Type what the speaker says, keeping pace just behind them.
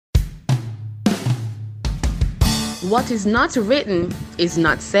What is not written is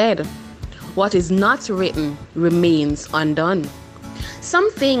not said. What is not written remains undone.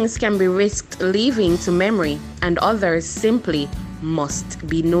 Some things can be risked leaving to memory, and others simply must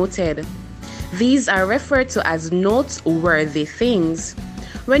be noted. These are referred to as noteworthy things.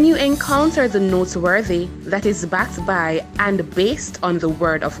 When you encounter the noteworthy that is backed by and based on the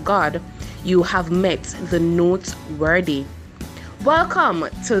Word of God, you have met the noteworthy. Welcome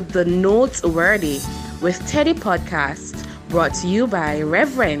to the Noteworthy with Teddy podcast, brought to you by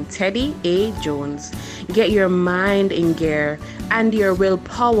Reverend Teddy A. Jones. Get your mind in gear and your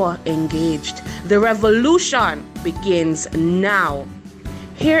willpower engaged. The revolution begins now.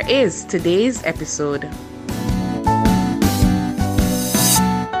 Here is today's episode.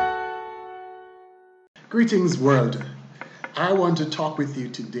 Greetings, world. I want to talk with you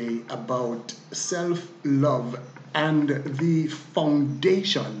today about self-love and the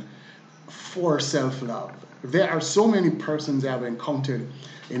foundation for self-love. There are so many persons I've encountered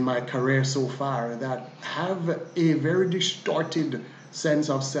in my career so far that have a very distorted sense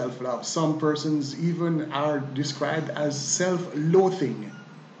of self-love. Some persons even are described as self-loathing.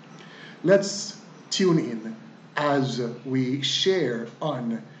 Let's tune in as we share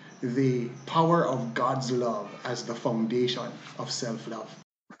on the power of God's love as the foundation of self-love.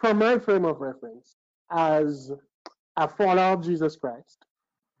 From my frame of reference, as a follower of Jesus Christ,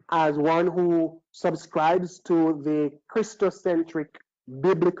 as one who subscribes to the Christocentric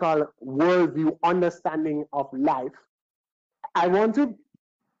biblical worldview understanding of life, I want to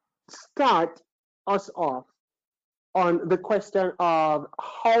start us off on the question of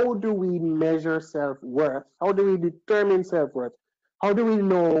how do we measure self-worth? How do we determine self-worth? How do we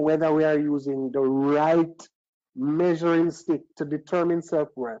know whether we are using the right measuring stick to determine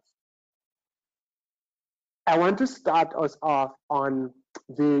self-worth? I want to start us off on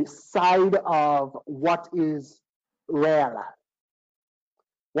the side of what is real,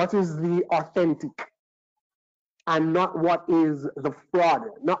 what is the authentic, and not what is the fraud,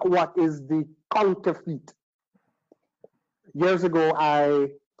 not what is the counterfeit. Years ago, I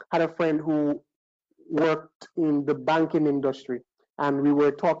had a friend who worked in the banking industry, and we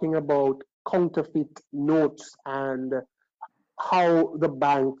were talking about counterfeit notes and how the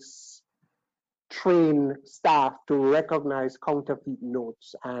banks train staff to recognize counterfeit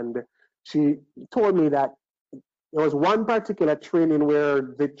notes. And she told me that there was one particular training where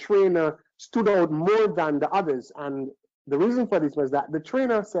the trainer stood out more than the others. And the reason for this was that the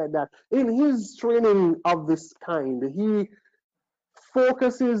trainer said that in his training of this kind, he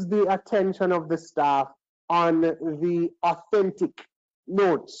focuses the attention of the staff on the authentic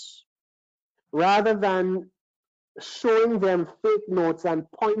notes rather than showing them fake notes and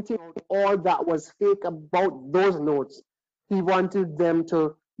pointing out all that was fake about those notes. He wanted them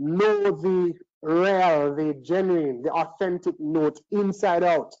to know the real, the genuine, the authentic note inside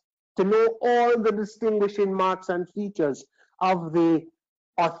out, to know all the distinguishing marks and features of the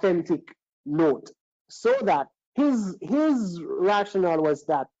authentic note, so that his rationale was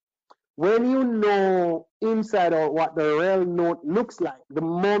that when you know inside out what the real note looks like, the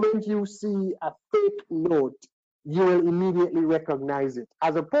moment you see a fake note, you will immediately recognize it,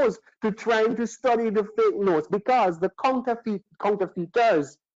 as opposed to trying to study the fake notes, because the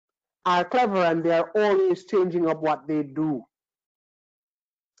counterfeiters are clever and they are always changing up what they do.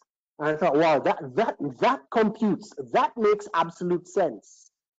 And I thought, wow, that computes. That makes absolute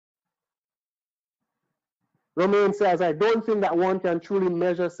sense. Romain says, I don't think that one can truly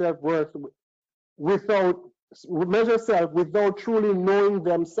measure self-worth without truly knowing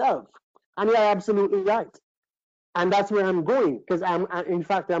themselves. And you're absolutely right. And that's where I'm going, because I'm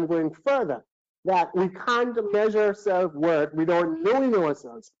going further, that we can't measure self-worth without knowing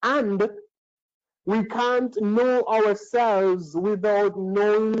ourselves. And we can't know ourselves without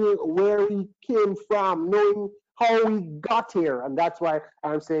knowing where we came from, knowing how we got here. And that's why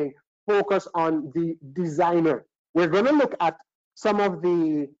I'm saying focus on the designer. We're going to look at some of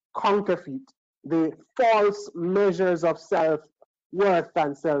the counterfeit, the false measures of self-worth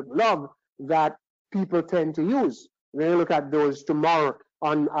and self-love that people tend to use. We're going to look at those tomorrow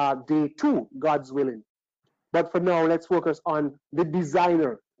on day 2, God's willing. But for now, let's focus on the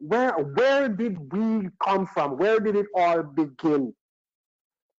designer. Where did we come from? Where did it all begin?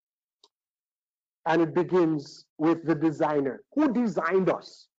 And it begins with the designer. Who designed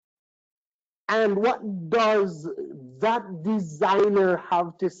us? And what does that designer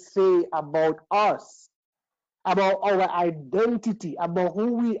have to say about us, about our identity, about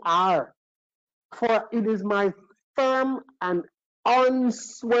who we are? For it is my firm and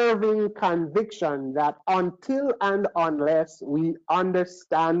unswerving conviction that until and unless we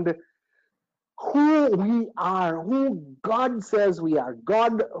understand who we are, who God says we are,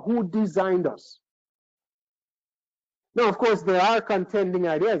 God who designed us. Now, of course, there are contending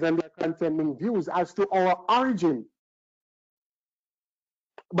ideas and there are contending views as to our origin.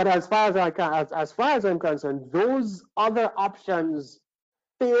 But as far as I'm concerned, those other options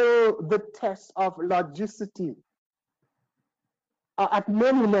fail the test of logicity at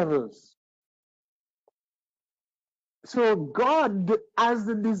many levels. So God, as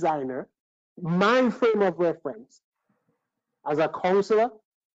the designer, my frame of reference, as a counselor,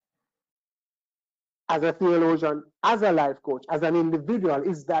 as a theologian, as a life coach, as an individual,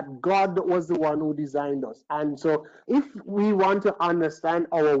 is that God was the one who designed us. And so if we want to understand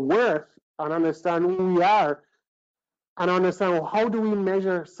our worth and understand who we are and understand how do we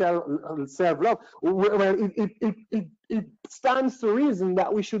measure self-love, well, it stands to reason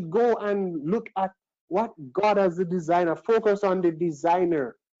that we should go and look at what God as the designer, focus on the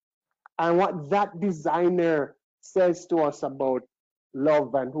designer and what that designer says to us about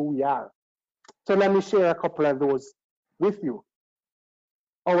love and who we are. So let me share a couple of those with you.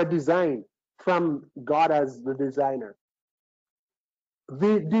 Our design from God as the designer.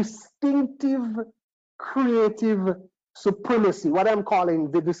 The distinctive creative supremacy, what I'm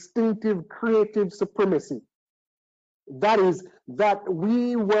calling the distinctive creative supremacy. That is, that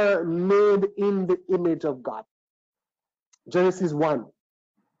we were made in the image of God. Genesis 1.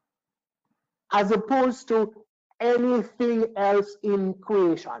 As opposed to anything else in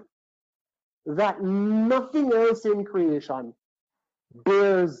creation. That nothing else in creation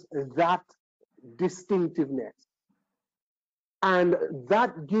bears that distinctiveness. And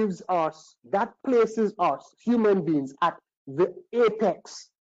that gives us, that places us, human beings, at the apex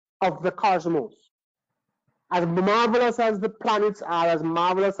of the cosmos. As marvelous as the planets are, as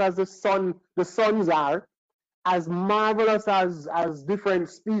marvelous as the suns are, as marvelous as different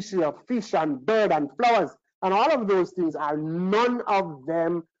species of fish and bird and flowers, and all of those things are, none of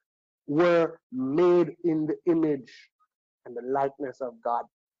them were made in the image and the likeness of God.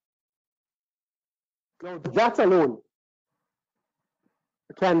 Now, that alone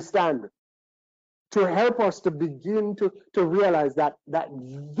can stand to help us to begin to realize that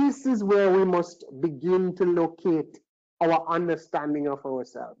this is where we must begin to locate our understanding of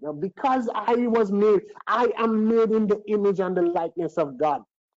ourselves. Now, because I am made in the image and the likeness of God.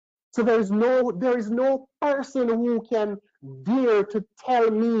 So there is no person who can dare to tell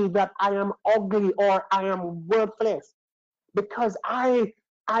me that I am ugly or I am worthless, because I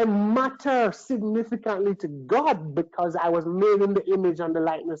matter significantly to God because I was made in the image and the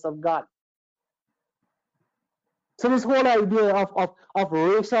likeness of God. So this whole idea of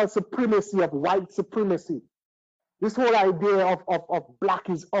racial supremacy, of white supremacy, this whole idea of black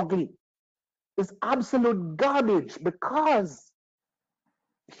is ugly is absolute garbage, because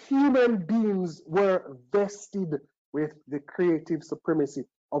human beings were vested with the creative supremacy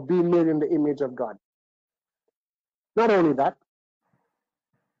of being made in the image of God. Not only that,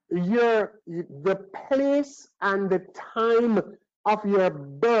 the place and the time of your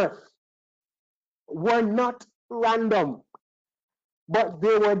birth were not random, but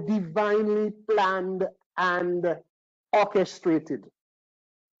they were divinely planned and orchestrated.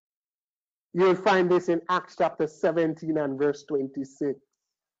 You'll find this in Acts chapter 17 and verse 26.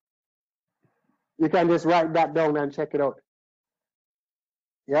 You can just write that down and check it out.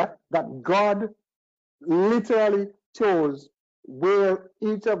 Yeah, that God literally chose where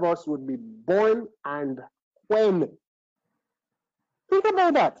each of us would be born and when. Think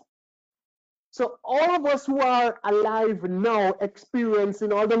about that. So all of us who are alive now,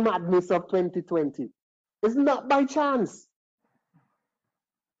 experiencing all the madness of 2020, is not by chance.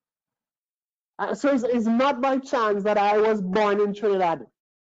 So it's not by chance that I was born in Trinidad,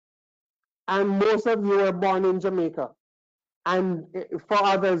 and most of you were born in Jamaica, and for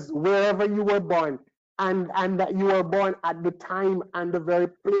others, wherever you were born, and that you were born at the time and the very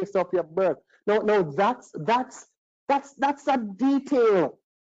place of your birth. No, that's a detail.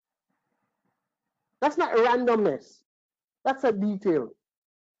 That's not randomness. That's a detail.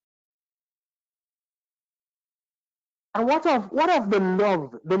 And what of the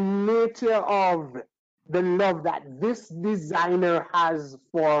love, the nature of the love that this designer has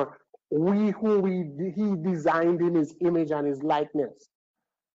for he designed in his image and his likeness?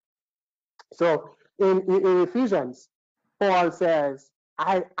 So in Ephesians, Paul says,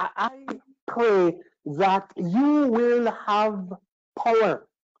 I pray that you will have power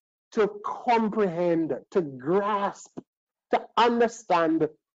to comprehend, to grasp, to understand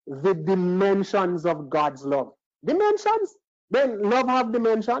the dimensions of God's love. Dimensions? Then love have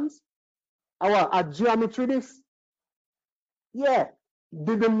dimensions? A geometry this? Yeah.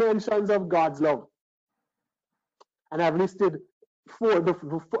 the dimensions of God's love. And I've listed four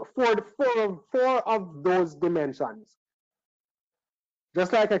of those dimensions.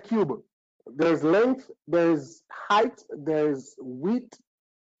 Just like a cube, there's length, there's height, there's width,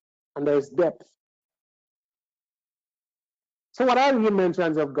 and there's depth. So what are the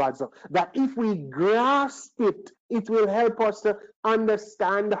dimensions of God's love? That if we grasp it, it will help us to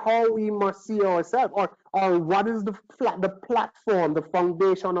understand how we must see ourselves, or what is the platform, the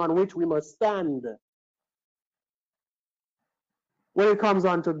foundation on which we must stand when it comes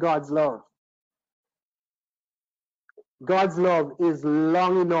on to God's love. God's love is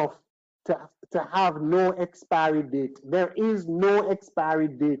long enough to have no expiry date. There is no expiry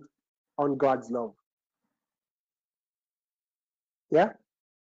date on God's love. Yeah?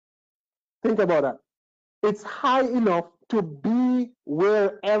 Think about that. It's high enough to be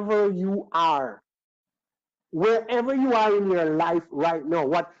wherever you are. Wherever you are in your life right now,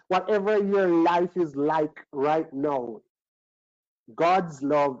 whatever your life is like right now, God's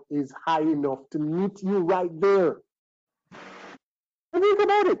love is high enough to meet you right there. And think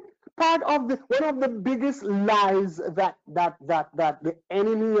about it. One of the biggest lies that the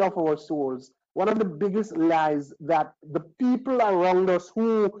enemy of our souls, one of the biggest lies that the people around us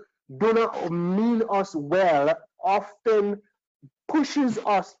who do not mean us well often pushes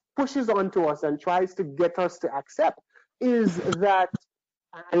onto us and tries to get us to accept is that,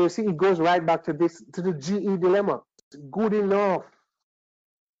 and you see, it goes right back to the GE dilemma. Good enough.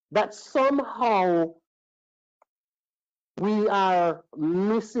 That somehow we are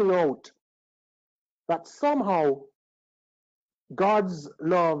missing out. That somehow God's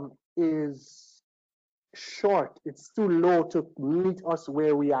love is short. It's too low to meet us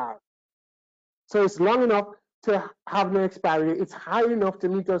where we are. So it's long enough to have no expiry. It's high enough to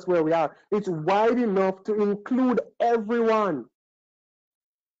meet us where we are. It's wide enough to include everyone.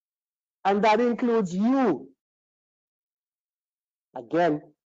 And that includes you. Again,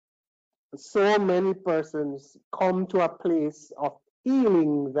 so many persons come to a place of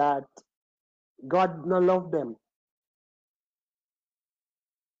feeling that God not love them.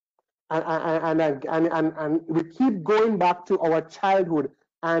 And we keep going back to our childhood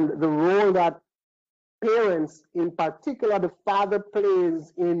and the role that parents, in particular the father,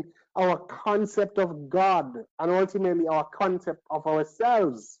 plays in our concept of God and ultimately our concept of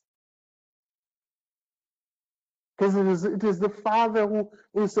ourselves. Because it is the father who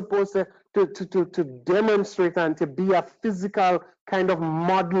is supposed to demonstrate and to be a physical kind of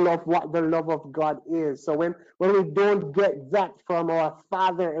model of what the love of God is. So when we don't get that from our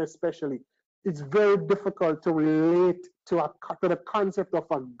father especially, it's very difficult to relate to the concept of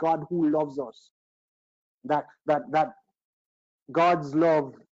a God who loves us. That God's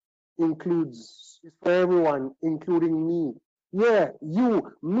love includes, is for everyone, including me. Yeah,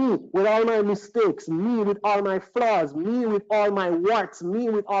 you, me, with all my mistakes, me with all my flaws, me with all my warts, me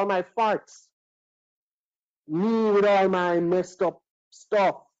with all my farts, me with all my messed up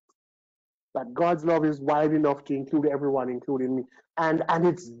stuff. That God's love is wide enough to include everyone, including me. And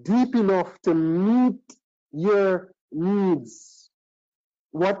it's deep enough to meet your needs.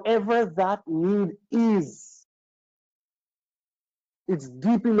 Whatever that need is, it's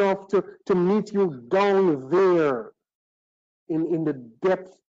deep enough to meet you down there. In the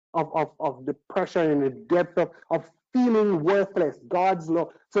depth of depression, in the depth of feeling worthless, God's love.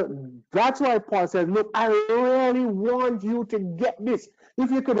 So that's why Paul says, look, I really want you to get this.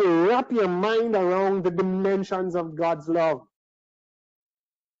 If you could wrap your mind around the dimensions of God's love,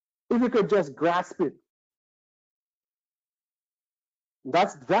 if you could just grasp it,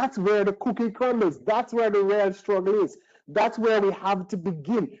 that's where the cookie crumbles. That's where the real struggle is. That's where we have to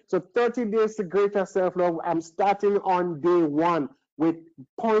begin. So 30 days to greater self-love. I'm starting on day one with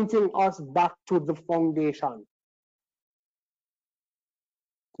pointing us back to the foundation.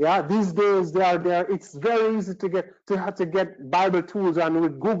 Yeah, these days they are there. It's very easy to have to get Bible tools and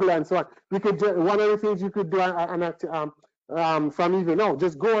with Google and so on. You could one of the things you could do from even now,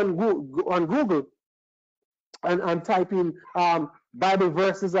 just go on Google and type in Bible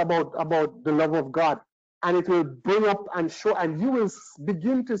verses about the love of God, and it will bring up and show, and you will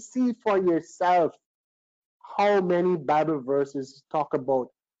begin to see for yourself how many Bible verses talk about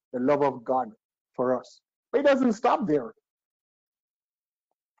the love of God for us. But it doesn't stop there.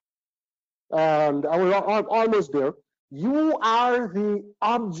 And I was almost there. You are the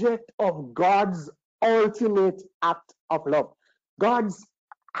object of God's ultimate act of love, God's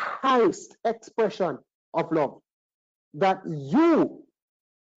highest expression of love. That you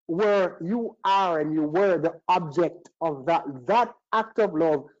are and you were the object of that. That act of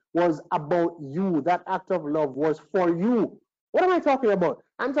love was about you. That act of love was for you. What am I talking about?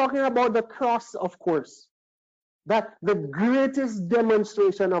 I'm talking about the cross, of course. That the greatest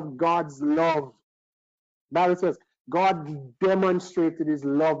demonstration of God's love. Bible says God demonstrated his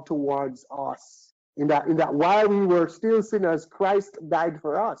love towards us. In that while we were still sinners, Christ died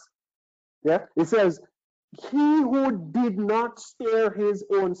for us. Yeah. It says, he who did not spare his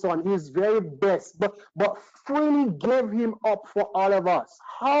own son, his very best, but freely gave him up for all of us,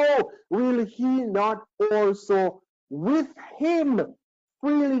 how will he not also with him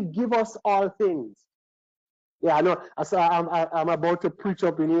freely give us all things? Yeah, I know. I'm about to preach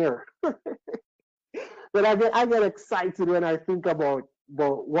up in here. But I get excited when I think about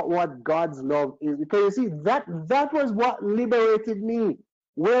what God's love is. Because you see, that was what liberated me.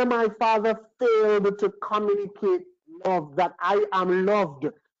 Where my father failed to communicate love, that I am loved,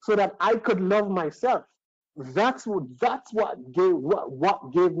 so that I could love myself. That's what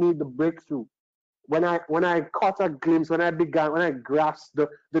gave me the breakthrough. When I caught a glimpse, when I grasped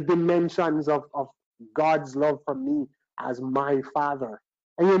the dimensions of God's love for me as my father.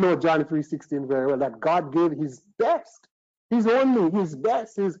 And you know John 3:16 very well, that God gave his best, his only, his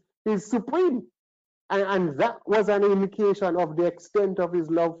best, his supreme. And that was an indication of the extent of his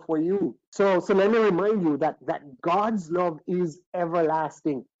love for you. So let me remind you that God's love is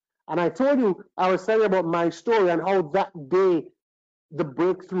everlasting. And I told you, I was telling you about my story and how that day the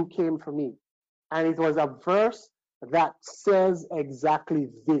breakthrough came for me. And it was a verse that says exactly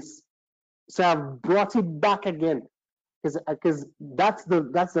this. So I've brought it back again because that's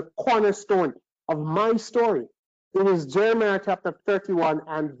the cornerstone of my story. It was Jeremiah chapter 31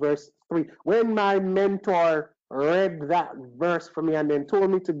 and verse 3. When my mentor read that verse for me and then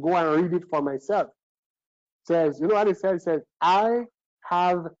told me to go and read it for myself, it says, you know what it says? It says, I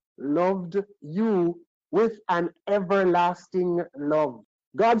have loved you with an everlasting love.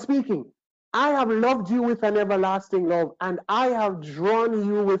 God speaking, I have loved you with an everlasting love, and I have drawn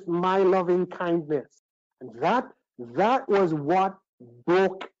you with my loving kindness. And that was what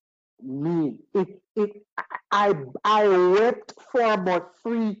broke me. I wept for about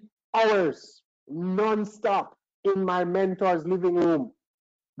 3 hours non-stop in my mentor's living room,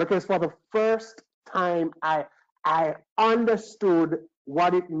 because for the first time I understood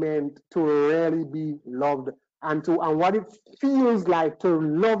what it meant to really be loved and what it feels like to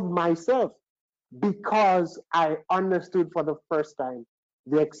love myself, because I understood for the first time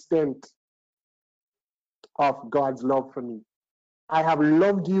the extent of God's love for me. I have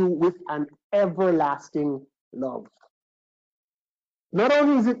loved you with an everlasting love. Not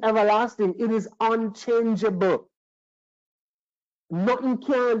only is it everlasting, it is unchangeable. Nothing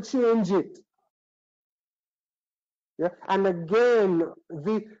can change it. Yeah? And again,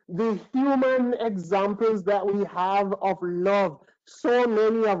 the human examples that we have of love, so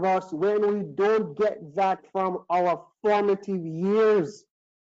many of us, when we don't get that from our formative years,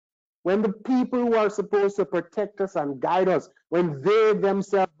 when the people who are supposed to protect us and guide us, when they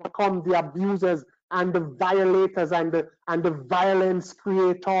themselves become the abusers and the violators and the violence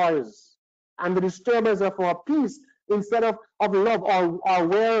creators and the disturbers of our peace, instead of love, or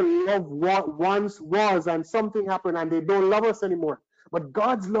where love once was and something happened and they don't love us anymore. But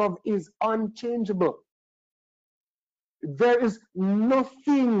God's love is unchangeable. There is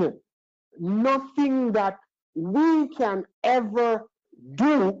nothing that we can ever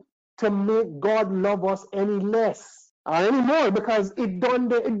do to make God love us any less or any more, because it done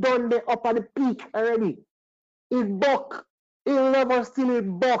the up at the peak already. It buck. It love us till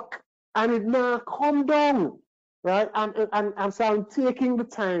it buck, and it now come down, right? And so I'm taking the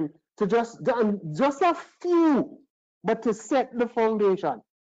time to just a few, but to set the foundation,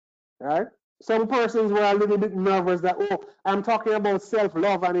 right? Some persons were a little bit nervous that, oh, I'm talking about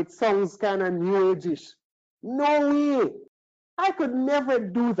self-love and it sounds kind of new age-ish. No way. I could never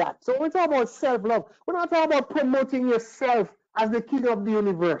do that. So we're talking about self-love. We're not talking about promoting yourself as the king of the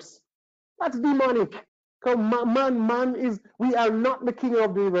universe. That's demonic. Because we are not the king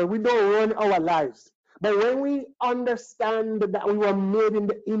of the universe. We don't run our lives. But when we understand that we were made in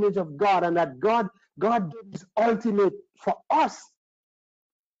the image of God, and that God did his ultimate for us,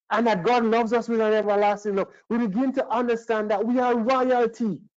 and that God loves us with an everlasting love, we begin to understand that we are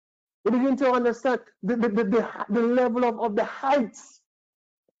royalty. We begin to understand the level of the heights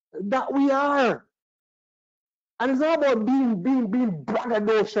that we are. And it's not about being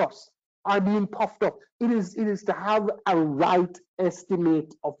braggadocious or being puffed up. It is to have a right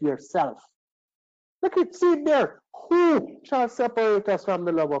estimate of yourself. Look at, see it there. Who shall separate us from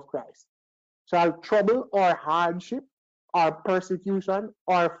the love of Christ? Shall trouble or hardship or persecution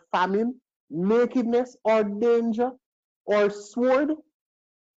or famine, nakedness or danger or sword?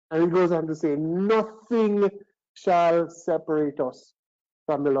 And he goes on to say, nothing shall separate us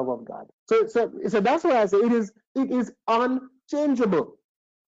from the love of God? So that's why I say it is unchangeable.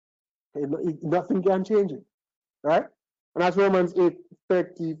 Nothing can change it, right? And that's Romans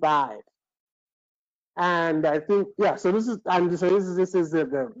 8:35. And I think, yeah, so this is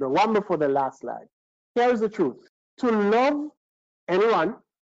the one before the last slide. Here's the truth. To love anyone,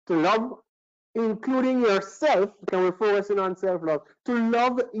 to love including yourself, can we focus in on self-love? To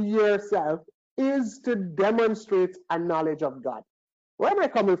love yourself is to demonstrate a knowledge of God. Where am I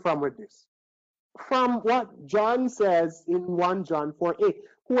coming from with this? From what John says in 1 John 4:8.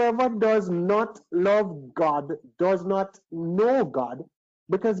 Whoever does not love God does not know God,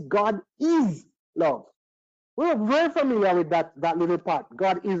 because God is love. We're very familiar with that little part.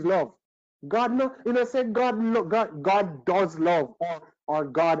 God is love. God no, say God does love, or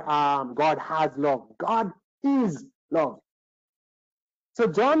God has love. God is love. So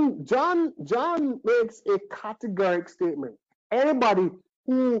John makes a categoric statement. Anybody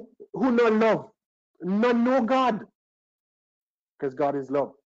who no love, no know God, because God is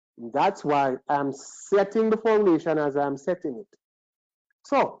love. And that's why I'm setting the foundation as I'm setting it.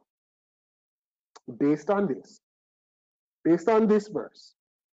 So based on this verse,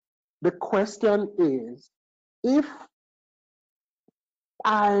 the question is, if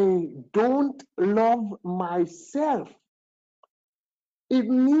I don't love myself, it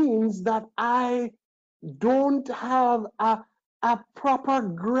means that I don't have a proper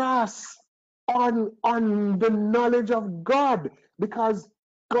grasp on the knowledge of God, because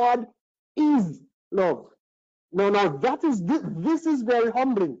God is love. Now this is very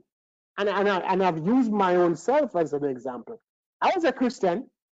humbling, and I've used my own self as an example. I was a Christian,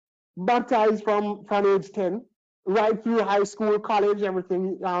 baptized from age 10, right through high school, college,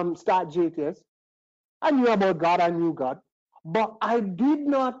 everything, start JTS. I knew about God, I knew God, but I did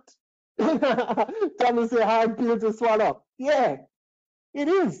not. Tell me, say hard pill to swallow. Yeah, it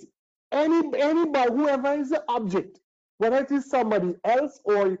is. Anybody, whoever is the object, whether it is somebody else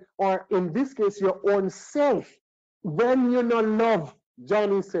or in this case your own self, when you not love,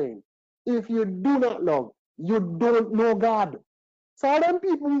 John is saying, if you do not love, you don't know God. So all them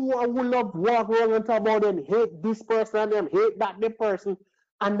people who love walk around and talk about them hate this person and them hate that the person,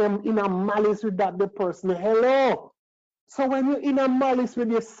 and them in a malice with that the person. Hello. So when you're in a malice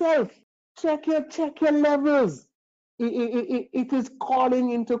with yourself, check your levels. It is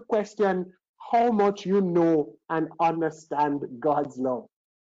calling into question how much you know and understand God's love.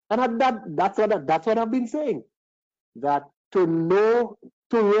 And that's what I've been saying. That to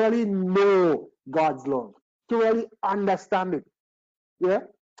really know God's love, to really understand it, yeah,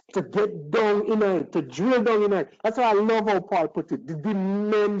 to get down in it, to drill down in it. That's why I love how Paul put it, the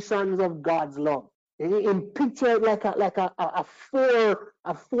dimensions of God's love. In picture it like a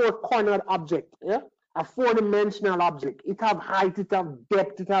four-cornered object, yeah, a four-dimensional object. It have height, it have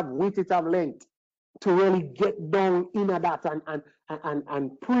depth, it have width, it have length. To really get down in that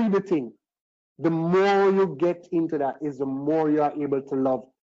and pre the thing. The more you get into that, is the more you are able to love,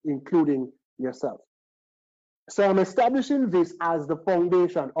 including yourself. So I'm establishing this as the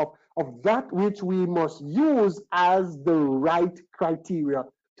foundation of that which we must use as the right criteria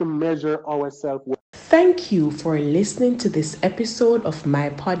to measure our self-worth. Thank you for listening to this episode of my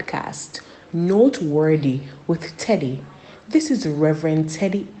podcast, Noteworthy with Teddy. This is Reverend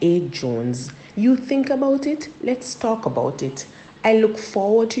Teddy A. Jones. You think about it? Let's talk about it. I look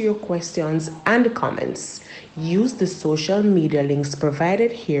forward to your questions and comments. Use the social media links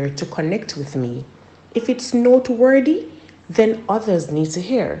provided here to connect with me. If it's noteworthy, then others need to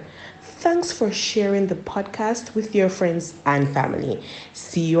hear. Thanks for sharing the podcast with your friends and family.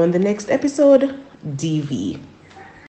 See you on the next episode. DV.